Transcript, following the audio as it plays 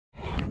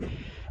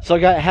So I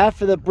got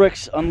half of the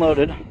bricks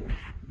unloaded.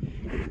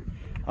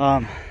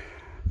 And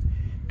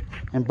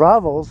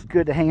Bravo's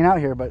good to hanging out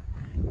here, but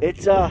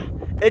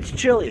it's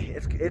chilly.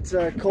 It's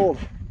cold.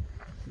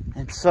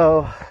 And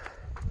so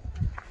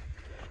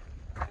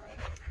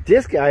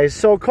this guy is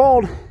so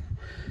cold.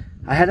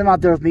 I had him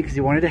out there with me because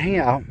he wanted to hang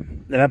out.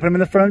 Then I put him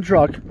in the front of the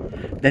truck.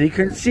 Then he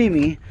couldn't see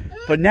me.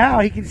 But now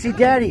he can see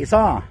daddies,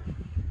 huh?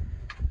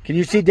 Can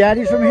you see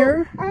daddies from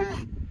here?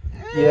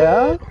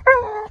 Yeah?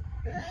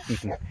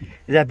 Is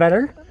that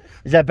better?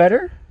 Is that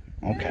better?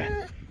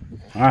 Okay.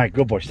 All right,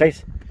 good boy.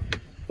 Stace.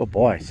 Good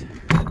boys.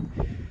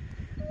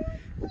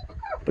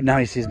 But now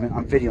he sees me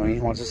on video and he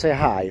wants to say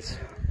hi.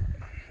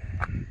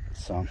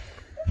 So.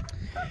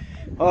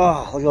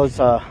 Oh, look at this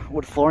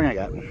wood flooring I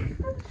got.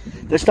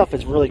 This stuff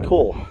is really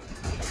cool.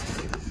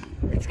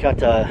 It's got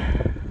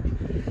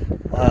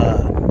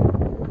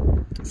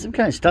some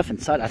kind of stuff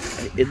inside.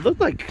 It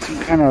looked like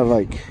some kind of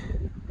like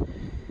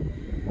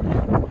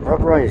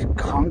rubberized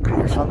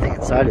concrete or something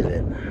inside of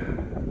it.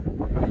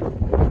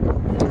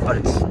 But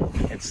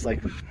it's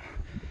like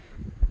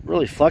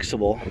really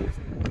flexible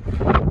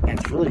and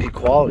it's really good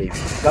quality.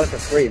 Got it for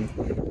free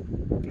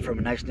from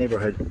a nice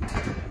neighborhood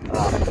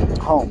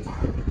home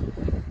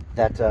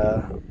that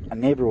a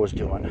neighbor was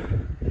doing.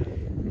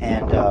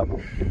 And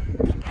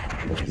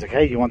he's like,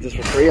 hey, do you want this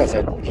for free? I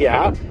said,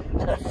 yeah.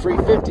 Free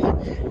 50.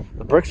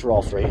 The bricks are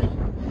all free.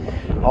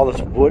 All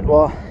this wood,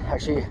 well,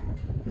 actually,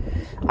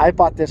 I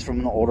bought this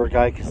from an older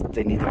guy because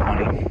they need the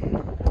money.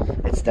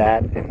 It's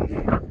that,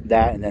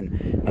 and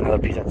then another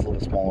piece that's a little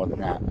bit smaller than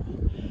that.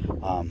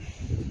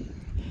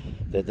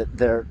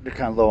 They're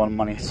kind of low on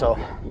money, so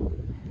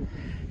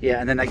yeah.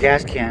 And then the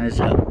gas can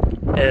is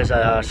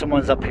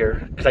someone's up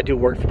here because I do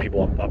work for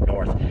people up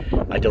north.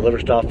 I deliver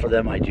stuff for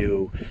them. I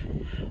do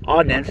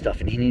odd and end stuff,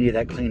 and he needed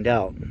that cleaned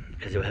out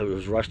because it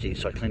was rusty,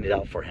 so I cleaned it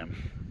out for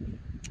him.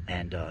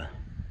 And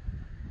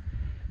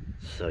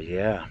so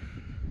yeah,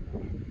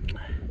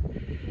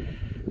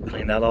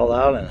 clean that all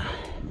out and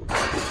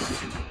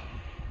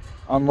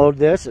unload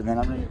this, and then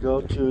I'm going to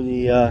go to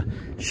the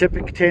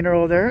shipping container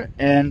over there,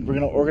 and we're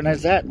going to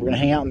organize that. We're going to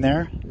hang out in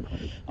there.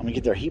 I'm going to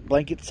get their heat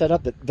blanket set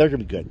up. They're going to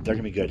be good. They're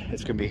going to be good.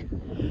 It's going to be,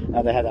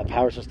 now they have that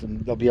power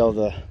system, they'll be able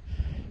to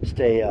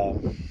stay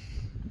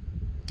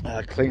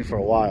clean for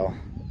a while.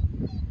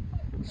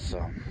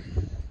 So,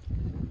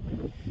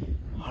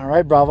 all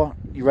right, Bravo,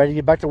 you ready to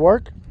get back to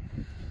work?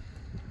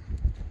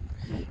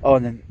 Oh,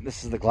 and then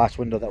this is the glass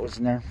window that was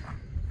in there.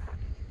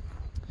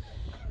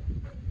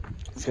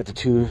 It's got the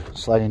 2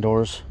 sliding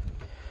doors.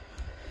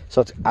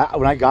 So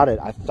when I got it,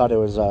 I thought it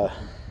was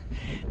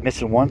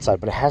missing one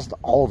side, but it has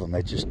all of them.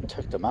 They just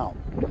took them out.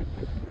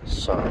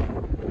 So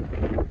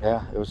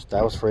yeah,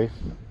 that was free.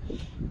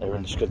 They were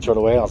just gonna throw it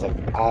away. I was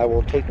like, I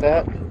will take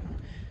that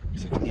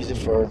because I can use it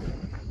for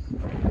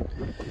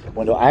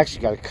window. I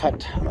actually got to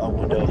cut a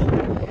window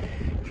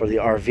for the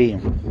RV.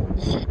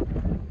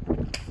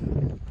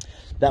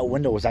 That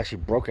window was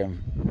actually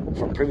broken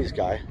from a previous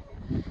guy,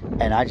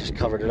 and I just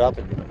covered it up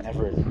and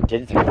never did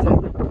anything with it.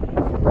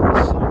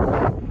 So,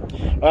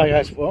 all right,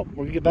 guys. Well,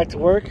 we're gonna get back to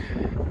work.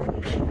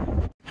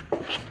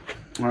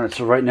 All right.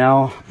 So right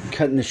now, I'm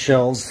cutting the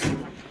shells.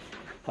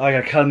 I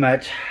gotta cut them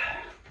at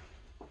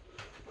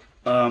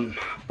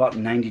about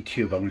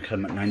 92, but I'm gonna cut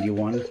them at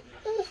 91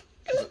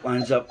 because it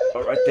lines up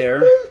right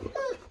there.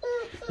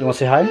 You want to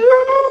say hi?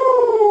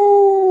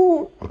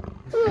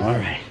 All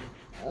right.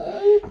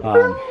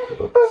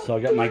 So I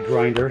got my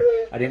grinder.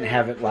 I didn't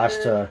have it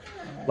last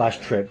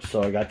trip,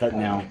 so I got that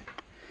now.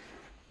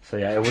 So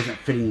yeah, it wasn't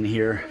fitting in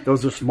here.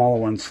 Those are smaller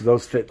ones, so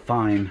those fit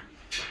fine,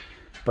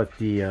 but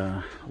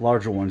the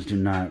larger ones do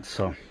not.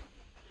 So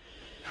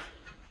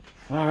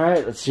all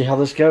right, let's see how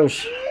this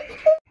goes.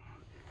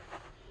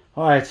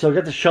 All right, so I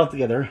got the shelf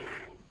together.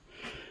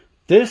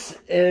 This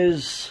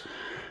is,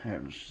 here,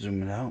 let's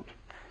zoom it out.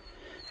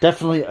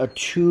 Definitely a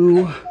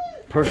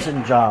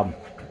 2-person job.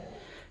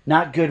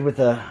 Not good with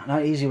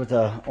not easy with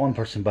a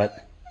 1-person,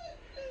 but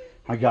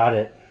I got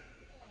it.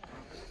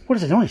 What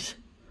is the noise?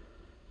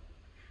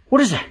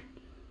 What is that?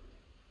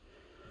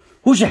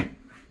 Who's that?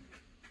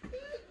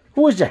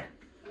 Who is that?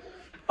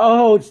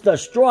 Oh, it's the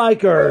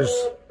Strikers.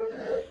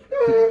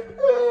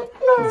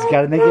 It's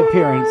got to make an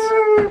appearance.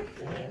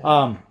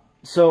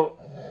 So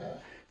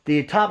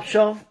the top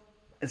shelf,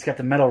 it's got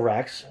the metal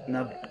racks.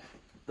 Now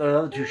the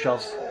other 2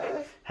 shelves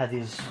have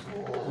these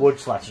wood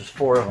slats. There's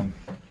 4 of them.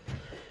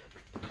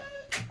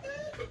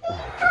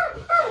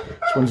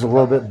 This one's a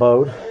little bit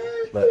bowed,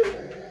 but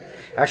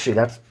actually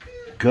that's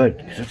good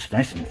because it's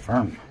nice and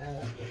firm.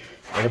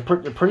 They're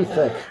pretty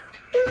thick.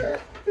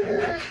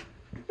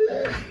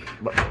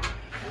 But,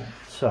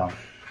 so,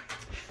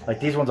 like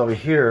these ones over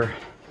here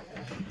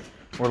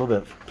were a little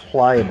bit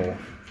pliable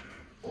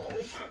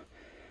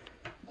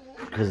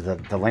because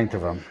of the length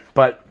of them.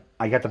 But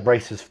I got the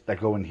braces that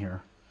go in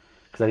here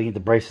because I didn't get the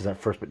braces at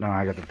first, but now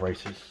I got the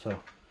braces, so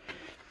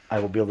I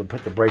will be able to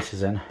put the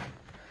braces in.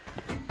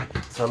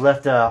 So I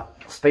left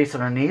space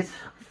underneath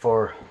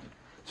for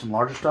some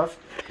larger stuff,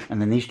 and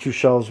then these 2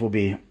 shelves will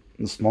be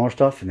the smaller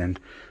stuff, and then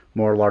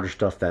more larger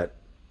stuff that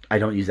I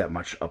don't use that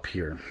much up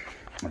here.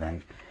 And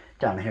then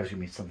down here is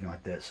going to be something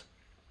like this.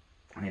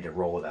 I need to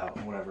roll it out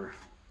or whatever.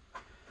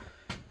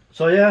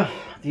 So yeah,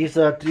 these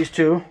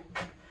two.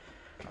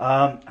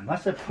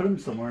 Unless I put them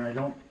somewhere,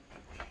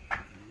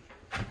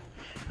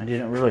 I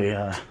didn't really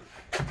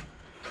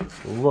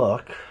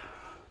look.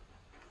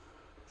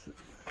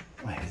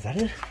 Wait, is that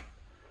it?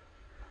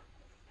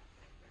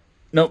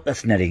 Nope,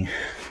 that's netting.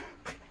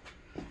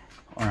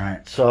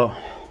 Alright, so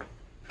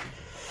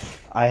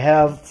I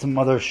have some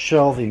other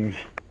shelving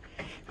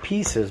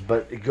pieces,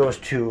 but it goes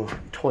to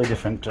totally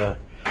different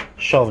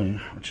shelving,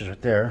 which is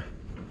right there.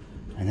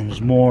 And then there's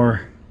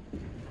more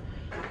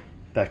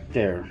back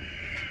there.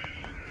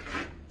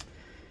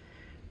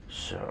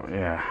 So,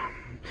 yeah.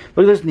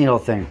 Look at this neat little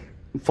thing.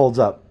 It folds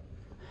up.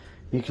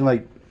 You can,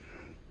 like,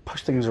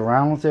 push things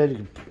around with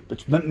it.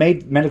 It's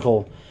made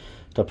medical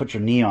to put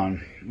your knee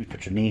on. You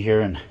put your knee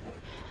here and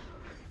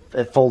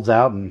it folds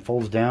out and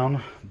folds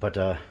down. But,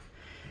 yeah,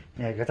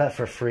 I got that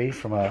for free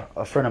from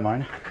a friend of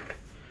mine.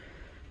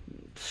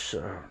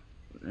 So,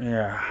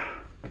 yeah.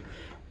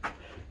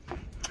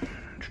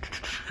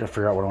 Gotta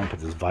figure out where I want to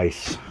put this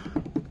vise.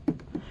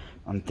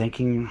 I'm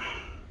thinking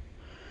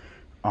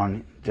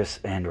on this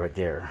end right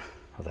there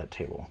of that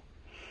table.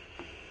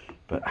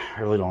 But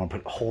I really don't want to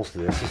put holes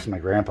through this. This is my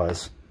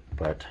grandpa's,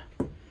 but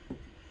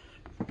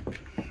I'm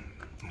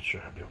not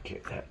sure I'll be okay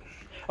with that.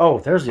 Oh,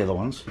 there's the other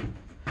ones.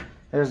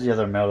 There's the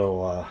other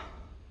metal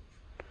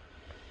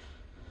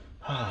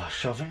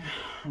shelving.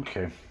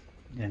 Okay.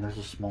 And there's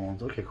the small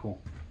ones. Okay,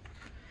 cool.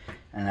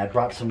 And I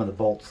brought some of the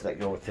bolts that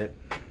go with it.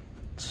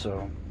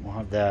 So we'll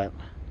have that.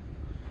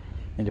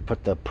 Need to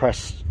put the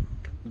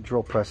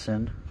drill press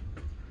in.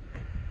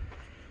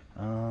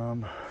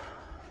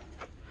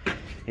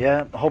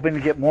 Yeah, hoping to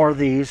get more of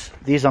these.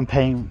 These I'm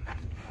paying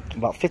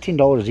about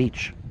 $15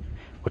 each,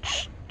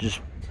 which just,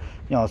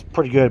 you know, it's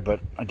pretty good, but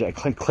I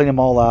clean them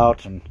all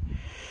out and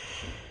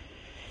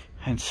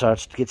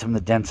such to get some of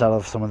the dents out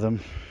of some of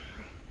them.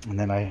 And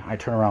then I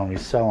turn around and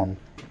resell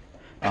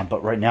them.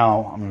 But right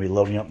now, I'm going to be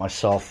loading up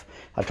myself.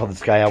 I told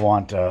this guy I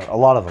want a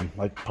lot of them,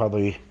 like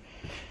probably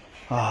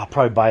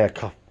buy a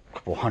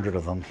couple hundred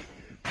of them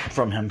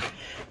from him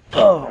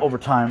over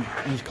time.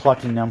 He's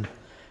collecting them.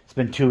 It's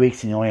been 2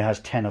 weeks and he only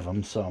has 10 of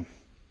them, so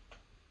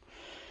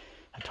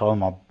I told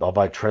him I'll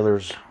buy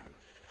trailer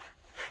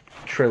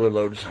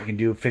loads. I can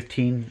do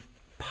 15,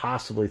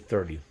 possibly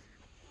 30.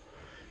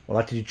 I'd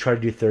like to try to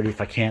do 30. If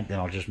I can't, then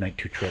I'll just make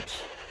 2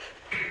 trips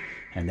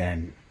and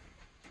then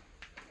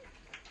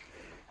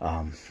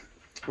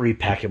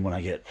repack them when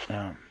I get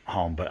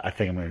home. But I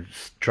think I'm going to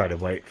try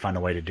to find a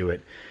way to do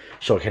it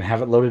so I can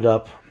have it loaded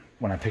up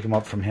when I pick them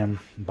up from him,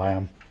 buy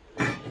them,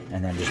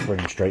 and then just bring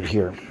them straight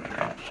here.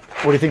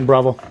 What do you think,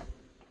 Bravo? What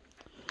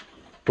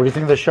do you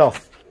think of the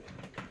shelf?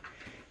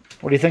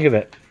 What do you think of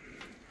it?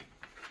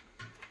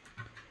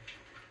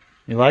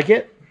 You like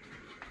it?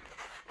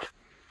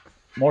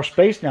 More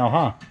space now,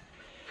 huh?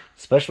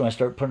 Especially when I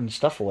start putting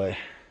stuff away.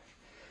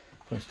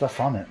 Putting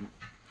stuff on it.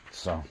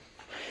 So,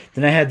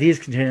 then I had these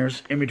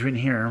containers in between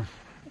here.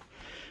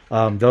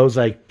 Those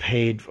I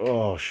paid,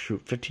 oh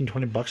shoot, 15,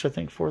 20 bucks I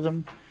think for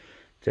them.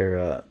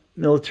 They're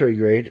military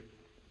grade.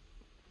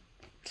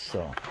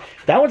 So,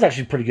 that one's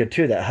actually pretty good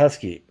too, that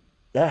Husky.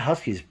 That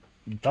one's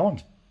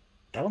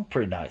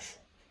pretty nice.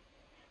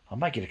 I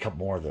might get a couple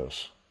more of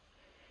those.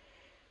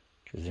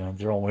 Because, you know,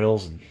 they're on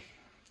wheels and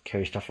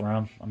carry stuff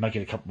around. I might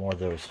get a couple more of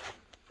those.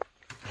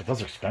 But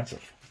those are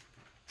expensive.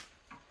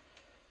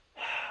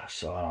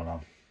 So, I don't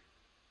know.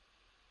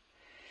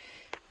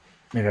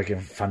 Maybe I can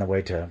find a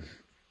way to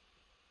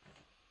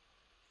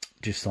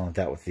do something like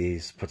that with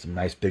these. Put some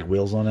nice big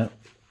wheels on it.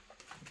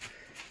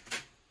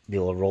 Be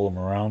able to roll them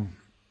around.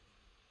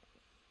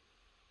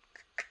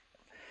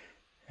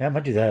 Yeah, I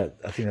might do that.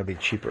 I think that'd be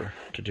cheaper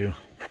to do.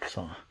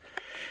 So,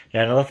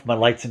 yeah, and I left my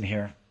lights in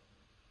here.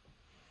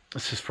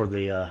 This is for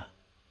the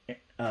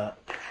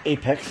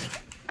Apex.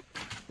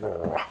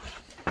 Oh,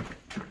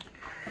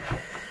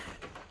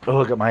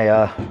 look at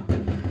my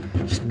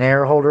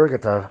snare holder.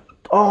 Got the,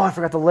 oh, I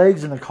forgot the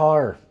legs in the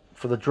car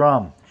for the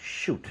drum.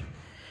 Shoot.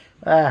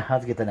 I'll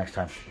have to get that next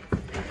time.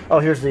 Oh,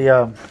 here's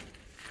the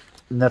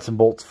nuts and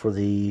bolts for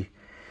the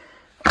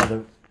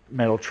other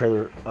metal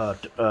trailer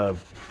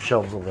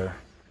shelves over there.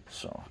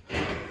 So,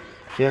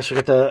 yeah, so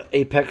I got the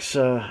Apex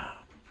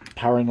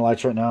powering the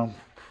lights right now.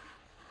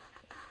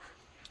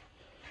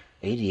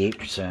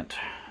 88%.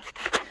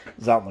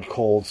 It's out in the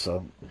cold,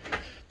 so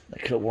I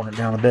could have worn it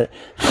down a bit.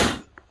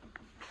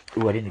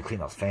 Ooh, I didn't clean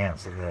those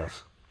fans. Look at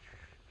this.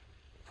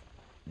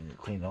 I need to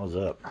clean those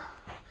up.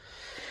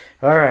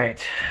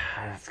 Alright,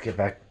 let's get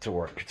back to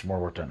work. Get some more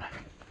work done.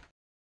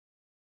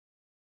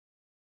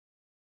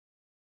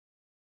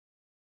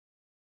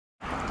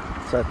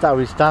 So I thought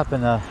we'd stop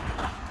and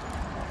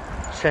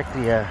check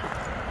the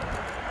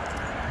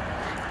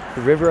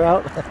river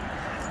out.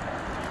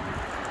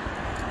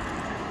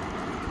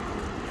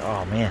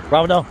 Oh man,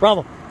 Bravo, no,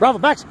 Bravo,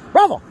 Max,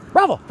 Bravo,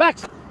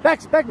 Max.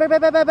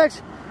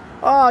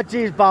 Oh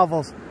jeez,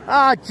 Bobbles.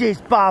 Oh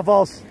jeez,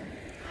 Bobbles.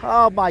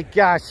 Oh my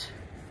gosh.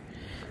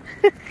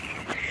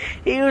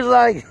 He was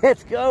like,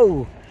 let's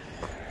go.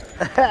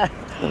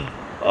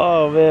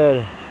 Oh,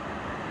 man.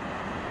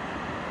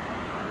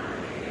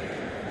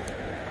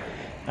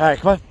 All right,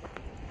 come on.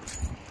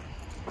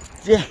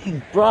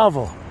 Dang,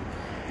 bravo.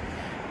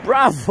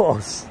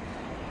 Bravos.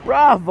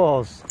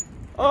 Bravos.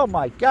 Oh,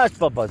 my gosh,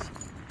 Bubba's.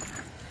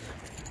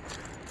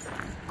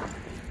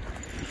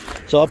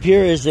 So up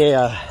here is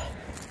a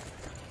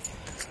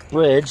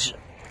bridge.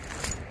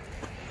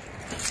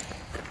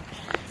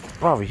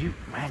 Bravo,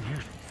 man,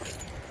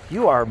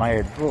 you are my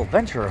little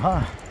adventurer,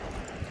 huh?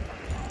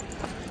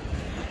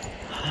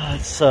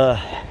 It's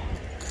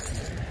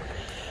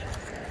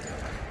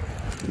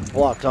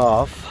blocked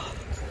off.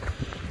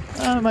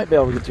 I might be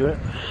able to get to it.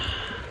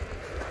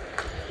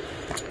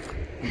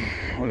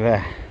 Look at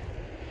that.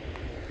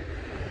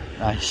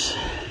 Nice.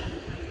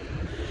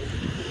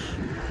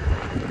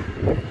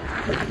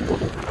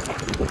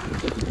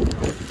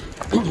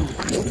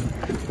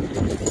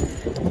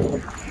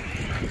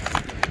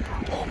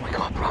 Oh my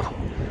God, bravo.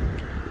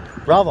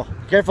 Bravo,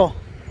 careful.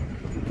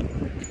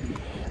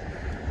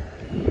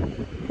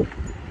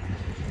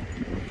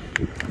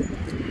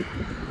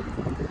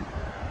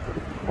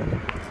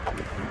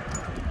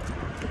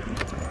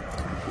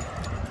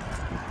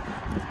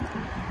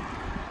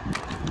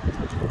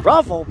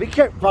 Bravo, be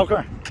careful. Bravo,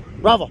 come here.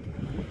 Bravo.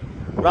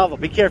 Bravo,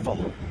 be careful.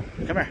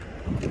 Come here.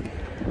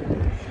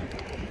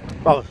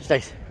 Bravo,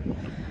 Stace.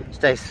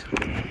 Stace.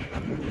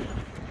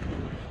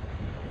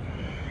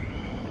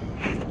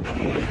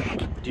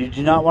 You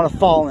do not want to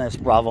fall in this,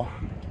 Bravo.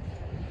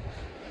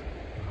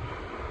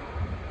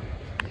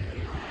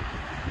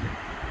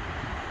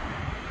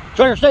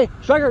 Striker, stay.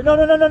 Striker, no,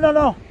 no, no, no, no,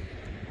 no.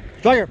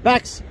 Striker,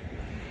 backs.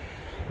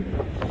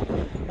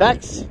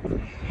 Backs.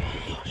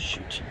 Oh,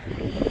 shoot.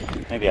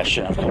 Maybe I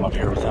shouldn't have come up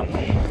here with them.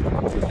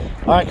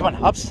 All right, come on,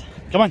 ups.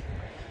 Come on.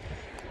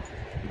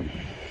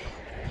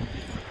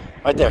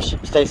 Right there,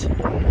 Stace.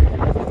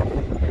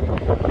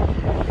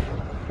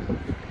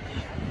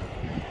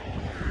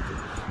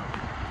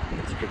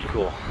 It's pretty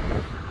cool.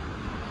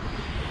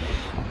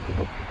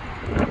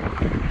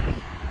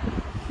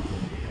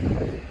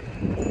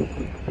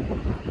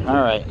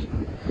 All right.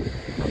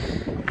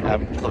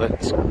 I'm a little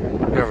bit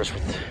nervous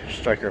with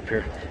Striker up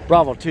here.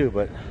 Bravo too,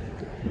 but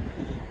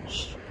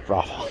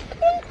Bravo.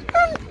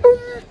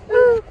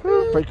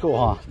 Pretty cool,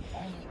 huh?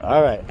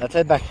 All right, let's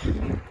head back.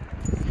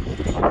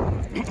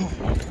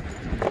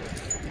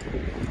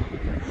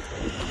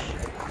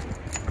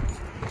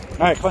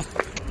 All right, come on.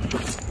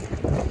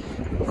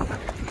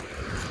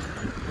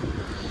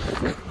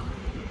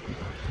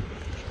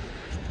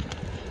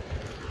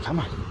 Come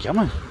on, come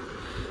on.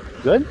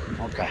 Good?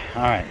 Okay,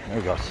 all right, there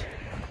it goes.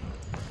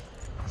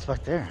 It's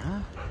back there,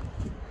 huh?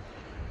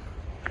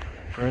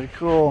 Pretty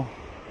cool.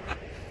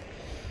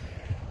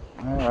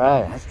 All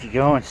right, let's keep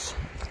going.